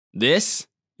This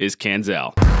is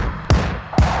Canzell.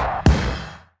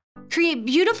 Create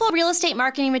beautiful real estate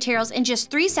marketing materials in just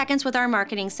 3 seconds with our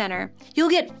Marketing Center. You'll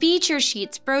get feature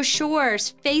sheets,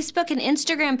 brochures, Facebook and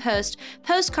Instagram posts,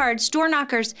 postcards, door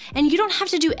knockers, and you don't have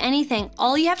to do anything.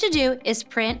 All you have to do is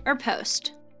print or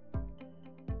post.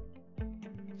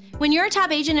 When you're a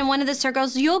top agent in one of the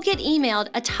circles, you'll get emailed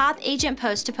a top agent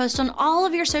post to post on all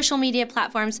of your social media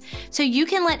platforms so you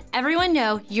can let everyone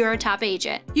know you're a top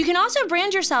agent. You can also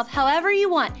brand yourself however you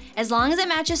want, as long as it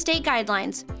matches state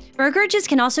guidelines. Brokerages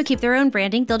can also keep their own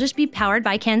branding, they'll just be powered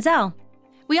by Canzell.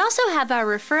 We also have our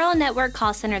referral network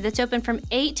call center that's open from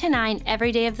 8 to 9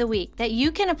 every day of the week that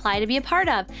you can apply to be a part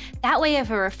of. That way,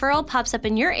 if a referral pops up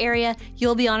in your area,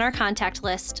 you'll be on our contact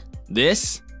list.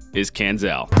 This is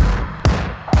Canzell.